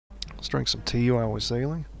Let's drink some tea while we're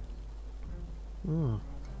sailing. You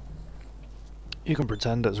can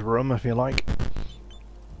pretend it's rum if you like.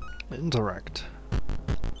 Interact.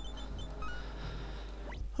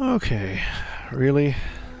 Okay, really?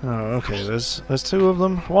 Oh, okay, there's two of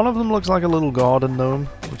them. One of them looks like a little garden gnome,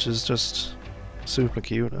 which is just super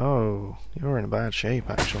cute. Oh, you're in bad shape,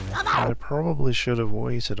 actually. I probably should have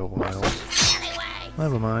waited a while.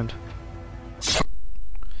 Never mind.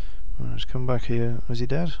 Just come back here. Is he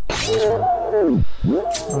dead? Okay,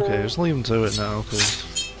 just leave him to it now,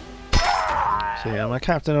 because... So yeah, my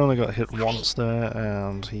captain only got hit once there,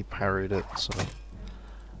 and he parried it, so...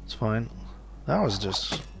 It's fine. That was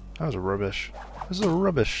rubbish. This is a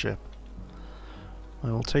rubbish ship.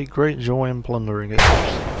 I will take great joy in plundering it.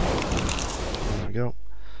 There we go.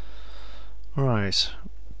 Right.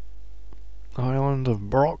 Island of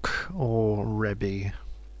Brock or Rebby?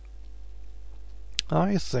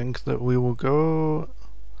 I think that we will go...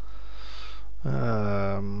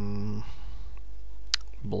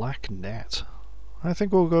 Black Net. I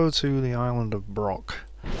think we'll go to the island of Brock.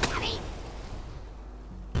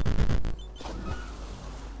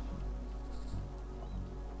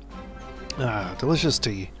 Ah, delicious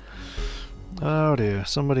tea. Oh dear,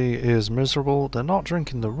 somebody is miserable. They're not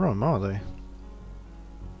drinking the rum, are they?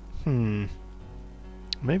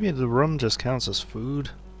 Maybe the rum just counts as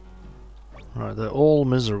food? Right, they're all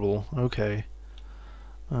miserable. Okay.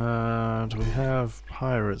 And we have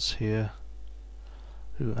pirates here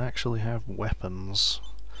who actually have weapons.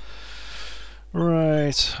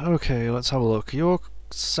 Right, okay, let's have a look. Your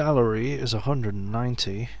salary is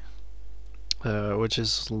 190, which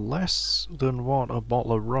is less than what a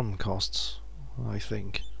bottle of rum costs, I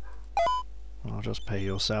think. I'll just pay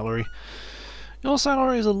your salary. Your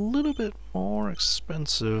salary is a little bit more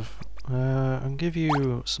expensive. I'll give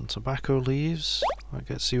you some tobacco leaves. That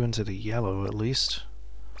gets you into the yellow at least.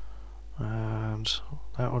 And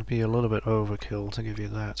that would be a little bit overkill to give you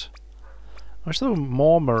that. Are there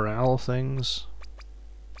more morale things?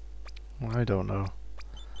 I don't know.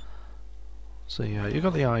 So yeah, you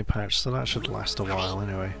got the eye patch, so that should last a while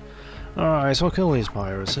anyway. Alright, so I'll kill these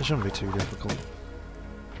pirates. It shouldn't be too difficult.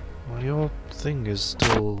 Well, your thing is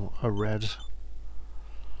still a red.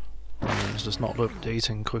 It's just not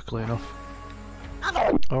updating quickly enough.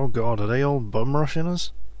 Oh god, are they all bum rushing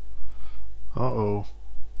us? Uh-oh.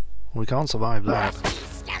 We can't survive that.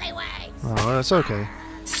 Oh, that's okay.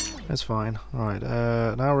 It's fine. Alright,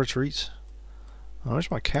 now retreat. I wish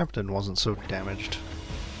my captain wasn't so damaged.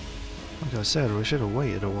 Like I said, we should have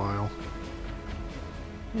waited a while.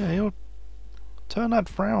 Yeah, you'll turn that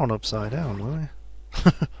frown upside down, will you?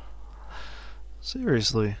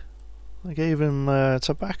 Seriously. I gave him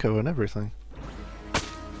tobacco and everything.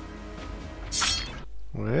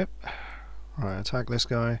 Whip. Right, attack this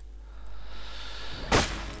guy.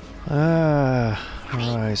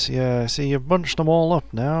 Right, yeah, see, you've bunched them all up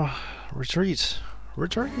now. Retreat.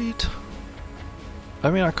 Retreat!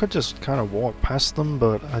 I mean, I could just kind of walk past them,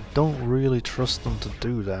 but I don't really trust them to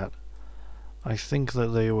do that. I think that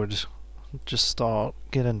they would just start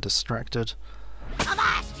getting distracted.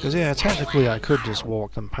 Because yeah, technically I could just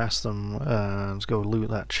walk them past them and go loot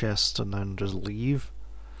that chest and then just leave.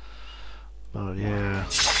 But yeah,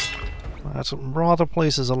 that rather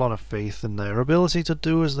places a lot of faith in their ability to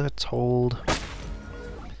do as they're told.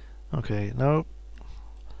 Okay, nope.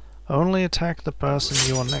 Only attack the person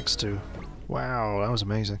you are next to. Wow, that was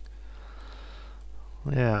amazing.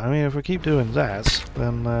 Yeah, I mean if we keep doing that,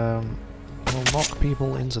 then we'll knock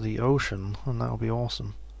people into the ocean and that'll be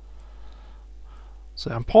awesome. So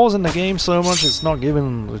I'm pausing the game so much it's not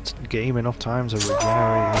giving the game enough time to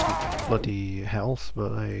regenerate his bloody health,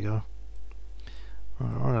 but there you go.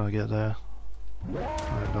 Right, how did I get there? I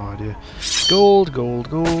have no idea. Gold, gold,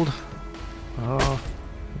 gold. Oh,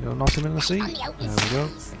 you gonna knock him in the sea? There we go.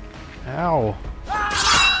 Ow!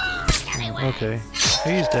 Okay,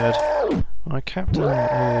 he's dead. My captain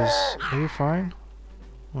is... Are you fine?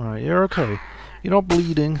 Alright, you're okay. You're not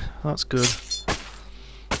bleeding, that's good.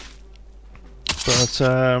 But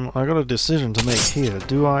I got a decision to make here.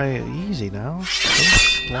 Do I... Easy now? Don't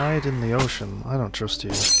slide in the ocean. I don't trust you.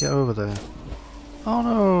 Get over there. Oh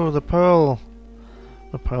no, the pearl.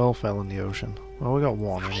 The pearl fell in the ocean. Well, we got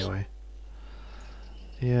one anyway.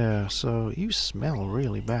 Yeah, so you smell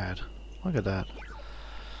really bad. Look at that.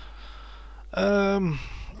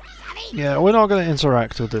 Yeah, we're not going to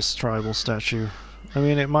interact with this tribal statue. I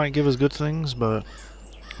mean, it might give us good things, but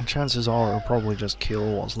chances are it'll probably just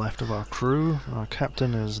kill what's left of our crew. Our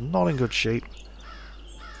captain is not in good shape.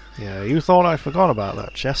 Yeah, you thought I forgot about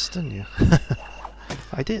that chest, didn't you?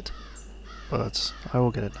 I did. But I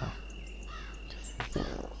will get it now.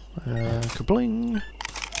 Kabling!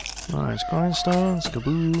 Nice grindstones,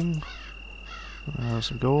 kaboom.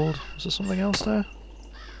 Some gold. Is there something else there?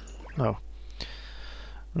 No.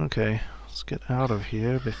 Okay, let's get out of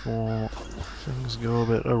here before things go a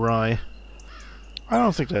bit awry. I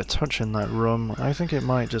don't think they're touching that rum. I think it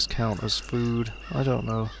might just count as food. I don't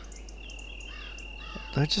know.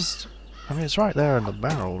 They're just... I mean, it's right there in the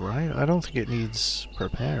barrel, right? I don't think it needs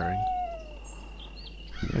preparing.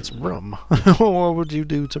 It's rum. What would you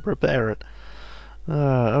do to prepare it?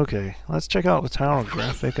 Okay, let's check out the tower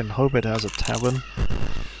graphic and hope it has a tavern.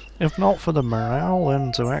 If not for the morale,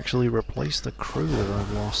 then to actually replace the crew that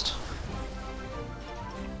I've lost.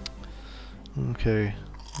 Okay,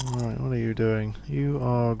 alright, what are you doing? You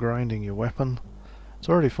are grinding your weapon. It's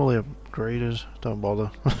already fully upgraded, don't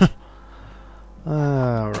bother.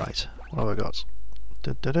 Right, what have I got?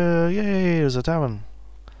 Yay, there's a tavern.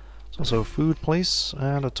 There's also a food place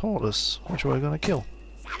and a tortoise, which we're gonna kill.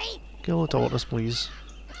 Kill the tortoise, please.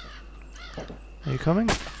 Are you coming?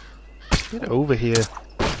 Get over here.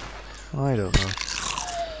 I don't know.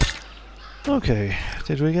 Okay,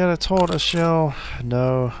 did we get a tortoise shell?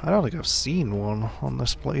 No, I don't think I've seen one on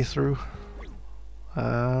this playthrough.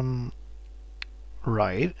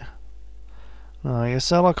 Right. You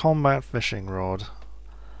sell a combat fishing rod.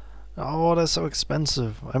 Oh, they're so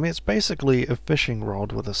expensive. I mean, it's basically a fishing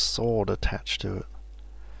rod with a sword attached to it.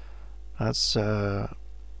 That's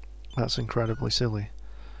incredibly silly.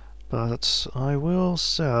 But I will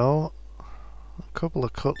sell a couple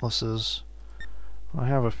of cutlasses. I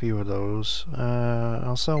have a few of those.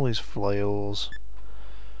 I'll sell these flails.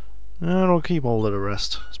 And I'll keep all of the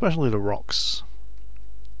rest, especially the rocks.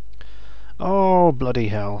 Oh, bloody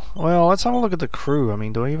hell. Well, let's have a look at the crew. I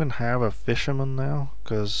mean, do I even have a fisherman now?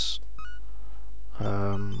 Because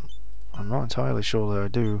I'm not entirely sure that I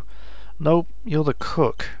do. Nope, you're the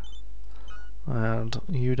cook. And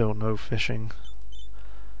you don't know fishing.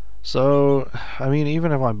 So, I mean,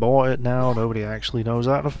 even if I bought it now, nobody actually knows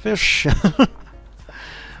how to fish.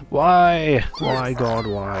 Why? Why, God,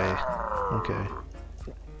 why? Okay.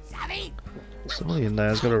 Somebody in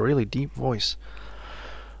there's got a really deep voice.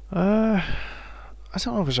 I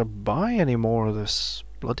don't know if I should buy any more of this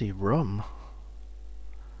bloody rum.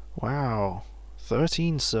 Wow.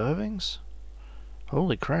 13 servings?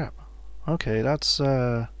 Holy crap. Okay, that's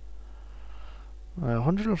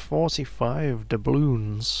 145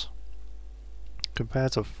 doubloons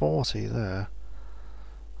compared to 40 there.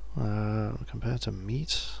 Compared to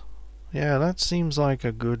meat? Yeah, that seems like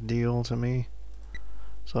a good deal to me.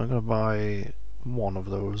 So I'm gonna buy one of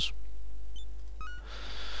those.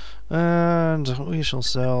 And we shall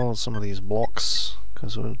sell some of these blocks,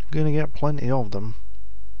 because we're gonna get plenty of them.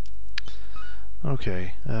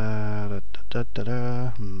 Okay,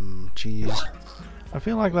 cheese. I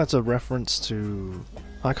feel like that's a reference to...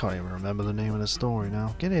 I can't even remember the name of the story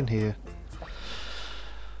now. Get in here.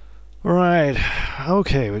 Right,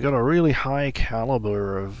 okay, we got a really high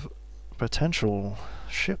caliber of potential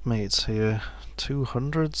shipmates here.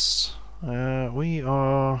 200s. We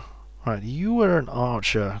are... Right, you were an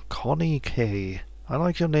archer, Connie K. I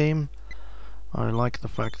like your name. I like the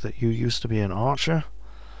fact that you used to be an archer.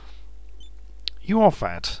 You are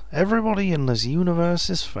fat. Everybody in this universe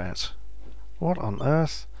is fat. What on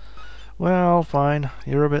earth? Well, fine.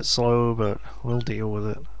 You're a bit slow, but we'll deal with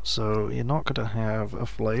it. So, you're not going to have a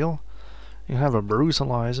flail. You have a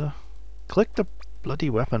brutalizer. Click the bloody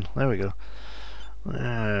weapon. There we go.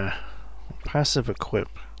 Passive equip.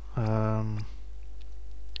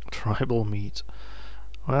 Tribal meat.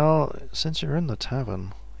 Well, since you're in the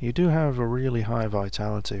tavern, you do have a really high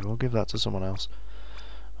vitality. We'll give that to someone else.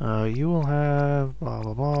 You will have blah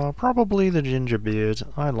blah blah. Probably the ginger beard.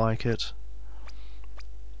 I like it.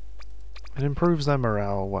 It improves their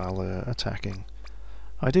morale while they're attacking.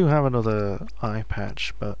 I do have another eye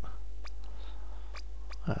patch, but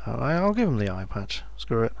I'll give them the eye patch.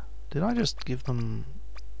 Screw it. Did I just give them...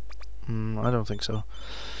 I don't think so.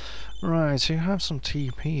 Right, you have some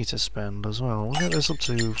TP to spend as well. We'll get this up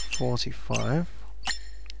to 45.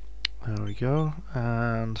 There we go.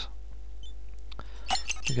 And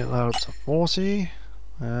we'll get that up to 40.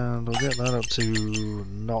 And we'll get that up to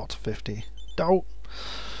not 50. Oh!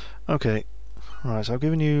 Okay. Right, so I've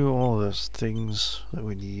given you all those things that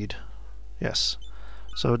we need. Yes.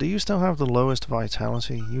 So, do you still have the lowest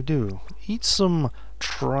vitality? You do. Eat some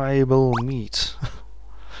tribal meat.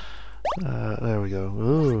 There we go.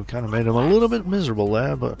 Ooh, kind of made him a little bit miserable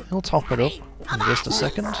there, but he'll top it up in just a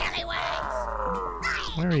second.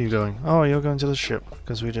 Where are you going? Oh, you're going to the ship,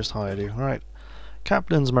 because we just hired you. Right.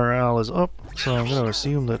 Captain's morale is up, so I'm going to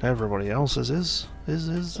assume that everybody else's is.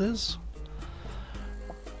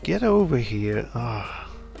 Get over here. Ah.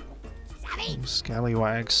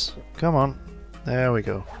 Scallywags. Come on. There we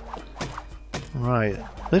go. Right.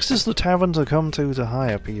 This is the tavern to come to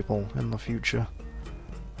hire people in the future.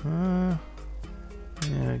 Yeah,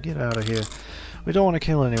 get out of here. We don't want to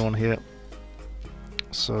kill anyone here.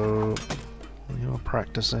 So, you're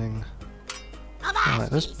practicing. Right,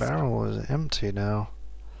 this barrel is empty now.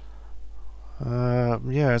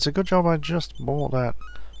 Yeah, it's a good job I just bought that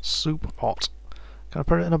soup pot. Can I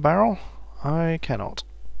put it in a barrel? I cannot.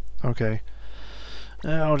 Okay.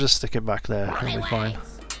 I'll just stick it back there. It'll be fine.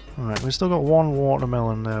 Alright, we've still got one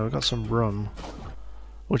watermelon now. We've got some rum,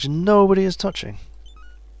 which nobody is touching,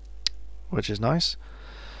 which is nice.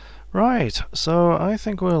 Right, so I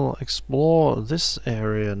think we'll explore this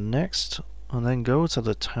area next, and then go to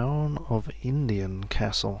the town of Indian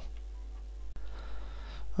Castle.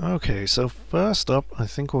 Okay, so first up, I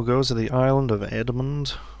think we'll go to the island of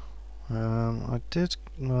Edmund.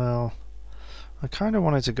 Well, I kind of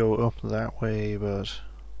wanted to go up that way, but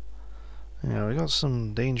yeah, we got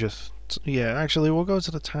some danger. Yeah, actually, we'll go to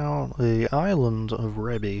the island of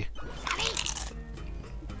Rebby.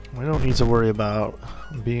 We don't need to worry about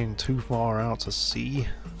being too far out to sea,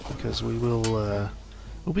 because we'll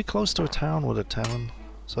be close to a town with a tavern,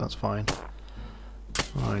 so that's fine.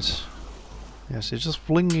 Right. Yes, he's just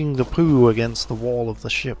flinging the poo against the wall of the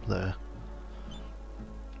ship there.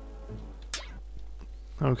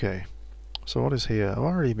 Okay. So what is here? I've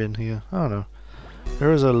already been here. Oh no.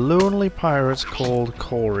 There is a lonely pirate called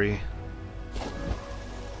Corey.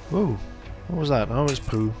 Whoa. What was that? Oh, it's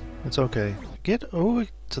poo. It's okay. Get over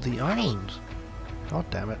to the island. God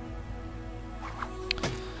damn it.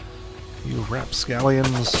 You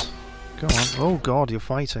rapscallions. Come on. Oh god, you're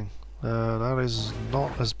fighting. That is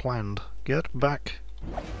not as planned. Get back.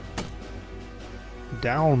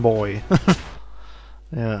 Down, boy.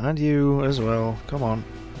 Yeah, and you as well. Come on.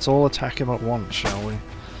 Let's all attack him at once, shall we?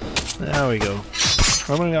 There we go.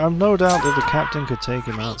 I mean, I've no doubt that the captain could take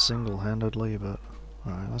him out single-handedly, but...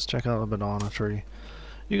 Alright, let's check out the banana tree.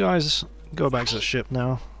 You guys go back to the ship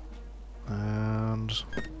now. And...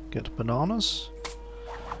 get bananas.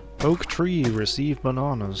 Oak tree, receive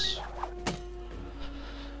bananas.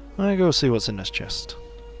 I go see what's in this chest.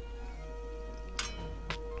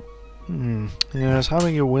 Yes,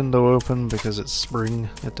 having your window open because it's spring,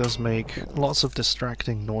 it does make lots of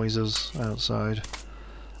distracting noises outside.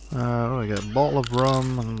 We get a bottle of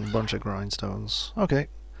rum and a bunch of grindstones. Okay,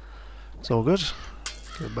 it's all good.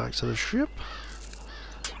 Get back to the ship.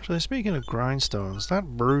 Actually, speaking of grindstones,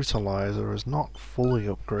 that brutalizer is not fully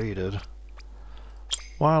upgraded.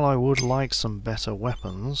 While I would like some better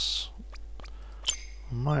weapons,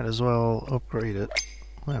 I might as well upgrade it.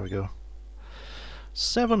 There we go.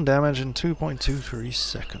 7 damage in 2.23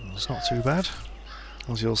 seconds. Not too bad.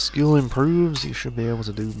 As your skill improves, you should be able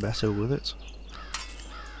to do better with it.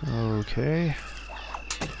 Okay.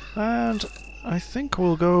 And I think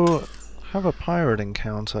we'll go have a pirate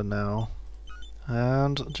encounter now.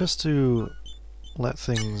 And just to let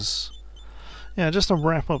things... yeah, just to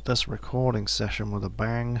wrap up this recording session with a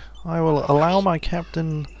bang, I will allow my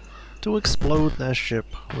captain to explode their ship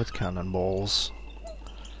with cannonballs.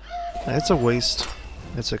 It's a waste.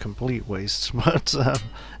 It's a complete waste, but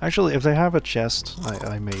actually if they have a chest,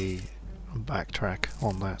 I may backtrack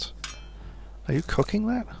on that. Are you cooking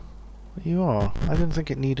that? You are. I didn't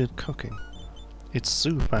think it needed cooking. It's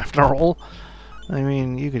soup after all. I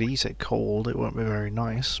mean, you could eat it cold, it won't be very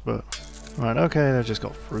nice, but... right, okay, they've just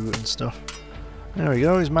got fruit and stuff. There we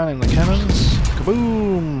go, he's manning the cannons.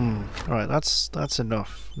 Kaboom! Right, that's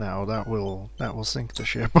enough now. That will sink the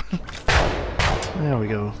ship. There we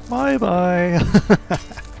go. Bye bye.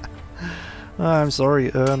 I'm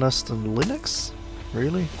sorry, Ernest and Linux?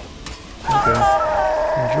 Really? Okay.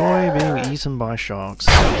 Enjoy being eaten by sharks.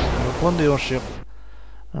 Plunder your ship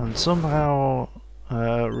and somehow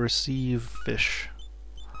receive fish.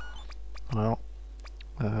 Well,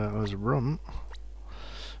 there's rum.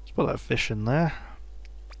 Let's put that fish in there.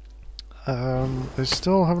 They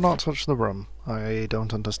still have not touched the rum. I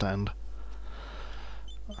don't understand.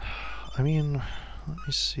 I mean, let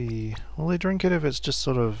me see. Will they drink it if it's just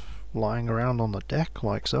sort of lying around on the deck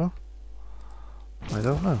like so? I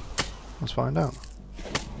don't know. Let's find out.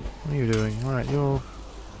 What are you doing? Alright, you're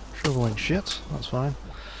shoveling shit. That's fine.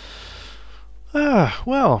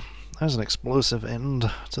 Well, there's an explosive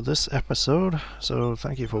end to this episode, so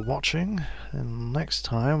thank you for watching, and next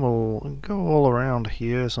time we'll go all around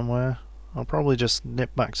here somewhere. I'll probably just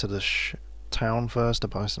nip back to the town first to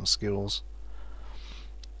buy some skills.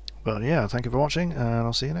 But yeah, thank you for watching, and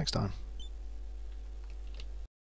I'll see you next time.